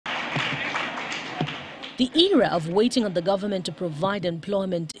The era of waiting on the government to provide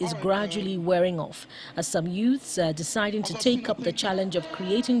employment is gradually wearing off, as some youths are deciding to take up the challenge of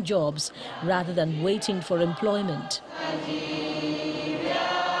creating jobs rather than waiting for employment.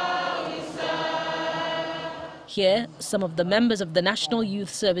 Here, some of the members of the National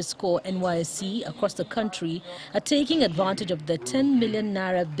Youth Service Corps NYSC across the country are taking advantage of the 10 million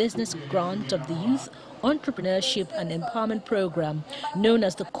naira business grant of the Youth Entrepreneurship and Empowerment Program known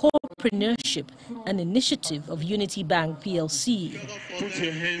as the Corpreneurship, an initiative of Unity Bank PLC. Put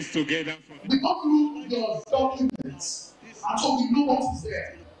your hands together. We go through your documents, and so we know what is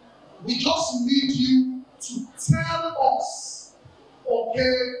there. We just need you to tell us,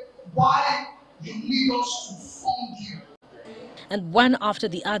 okay, why you need us to fund you. And one after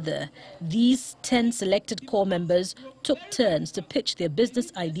the other, these 10 selected core members took turns to pitch their business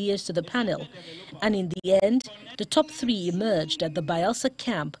ideas to the panel. And in the end, the top 3 emerged at the Bayelsa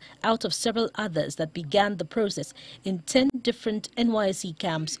camp out of several others that began the process in 10 different NYSC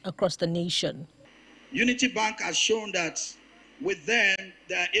camps across the nation. Unity Bank has shown that with them,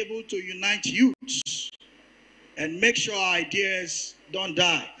 they are able to unite youths and make sure our ideas don't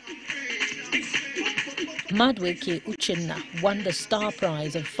die. Madweke Uchenna won the star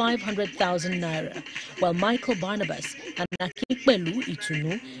prize of 500,000 naira, while Michael Barnabas and Akikbelu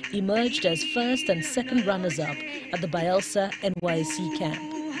Itunu emerged as first and second runners-up at the Bayelsa NYSC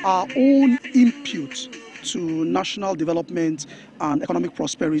camp. Our own input to national development and economic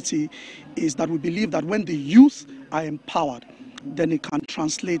prosperity is that we believe that when the youth are empowered, then it can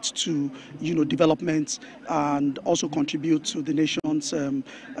translate to, development and also contribute to the nation's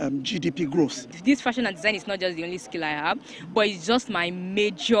GDP growth. This fashion and design is not just the only skill I have, but it's just my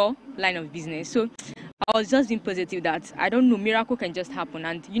major line of business. So I was just being positive that, I don't know, miracle can just happen,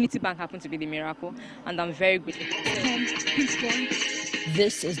 and Unity Bank happened to be the miracle, and I'm very grateful.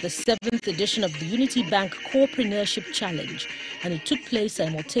 This is the 7th edition of the Unity Bank Corpreneurship Challenge, and it took place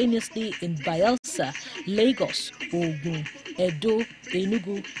simultaneously in Bayelsa, Lagos, Ogun, Edo,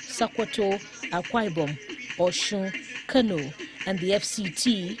 Enugu, Sokoto, Akwa Ibom, Osun, Kano, and the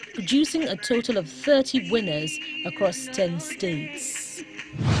FCT, producing a total of 30 winners across 10 states.